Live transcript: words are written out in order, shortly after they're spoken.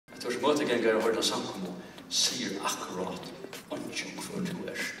møtegängare och hörda samkomna säger akkurat åndsjung för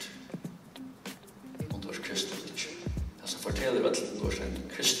du erst. Och du är kristen inte. Det som fortäller att du är en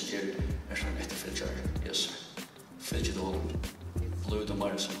kristen är som efterfylgare Jesus. Fylgjer du honom. Blod och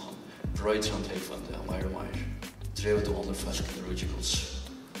mer som han. Bröjder han tillfande och mer. Drevet du under falskande rudgikos.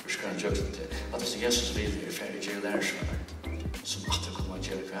 Hur ska han göra det? Att det är Jesus vill är färdig Gerið Lærisveinar. Som alltid kommer att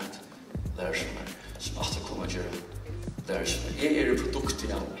göra kvart. Lærisveinar. Som alltid kommer att göra Lærisveinar. Jag är produkt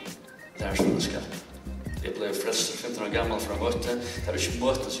av Lærisveinarskap. Jag blev frälst 15 år gammal från möte. Det var inte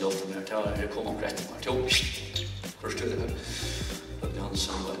mötes jag alltid mer. Det kom om rätt vart. Jo, förstår du det? Høgni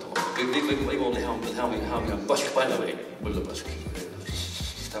Johannesen vi vanlig har en bask på en väg. Bullerbask.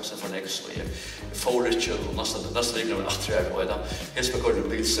 Stavsen för nästa och jag får inte och nästa vecka med att träda och då helst med kort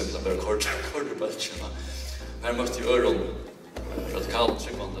bilsempla bara kort bullerbask. Här måste ju öron radikalt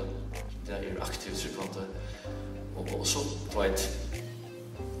tryckande. Det är aktivt tryckande. Och så vet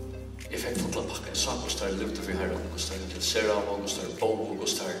jag fick fått packa en sak och starta lukta för Herren och starta till Sera och starta bo och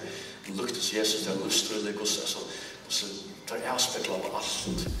starta lukta till Jesus där lustrlig och så tar jag aspekter av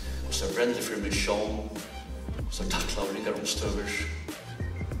allt och så brände för mission och så tackla och ringar omstövers.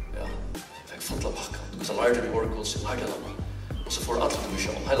 Ja, fick fått packa. Och så lärde vi oracles i lärde dem. Och så får alla till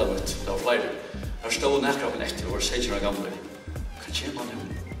mission hela vet. Det var flera. Här stod näkra av en äkter och säger gamla. Kan ge man nu?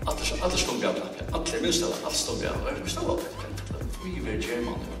 Alla stod gamla. Alla minst alla stod gamla. Det stod upp. Vi vill ge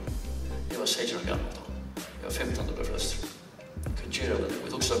man nu. Jag var 16 år gammal då. Jag var 15 år först. Kan göra det.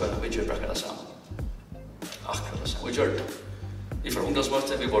 Vi tog så bara vi gör bräcka samman. Akkurat så. Vi gör det. Vi får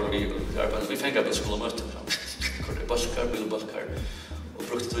ungdomsmöte, vi fängade på skolmöte. Korta baskar, bilbaskar. Och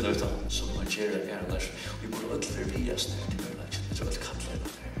brukte det utan som man gör det annars. Vi borde inte förvirras när det gör det. Jag tror att kattlar det.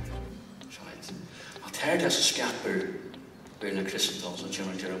 Så vet. Att här det så skapar vi en kristendom som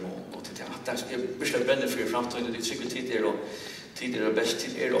kommer att göra mål. Och till det. Jag bestämmer bränner för framtiden. Det tycker tid är bäst,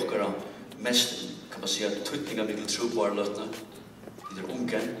 tid är också mest, kan man säga, tutningar vi vill tro på våra lötna. Det är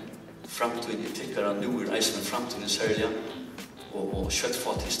unga, framtiden är tickare, nu är eisen framtiden särliga och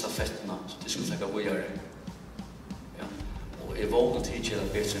köttfat i stafetterna, så det skulle lägga vad göra. Ja. Och jag vågar tid till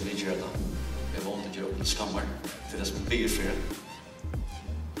att bättre än vi gör det. Jag vågar inte göra skammar till det som blir för det.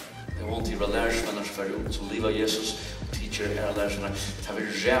 Jag vågar inte göra Lærisveinar för ut, som livar Jesus och tidigare är Lærisveinar. Det har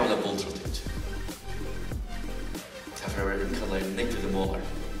varit jävla bolltrottigt. Därför är det kallar nekvide målar.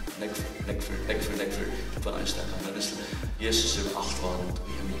 Nekför på en ställe. Men Jesus är allt vad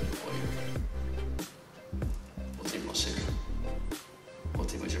i himlen och jorden. Och till man säger. Och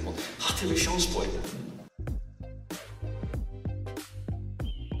till man gör mål. Hatt till missionsboj.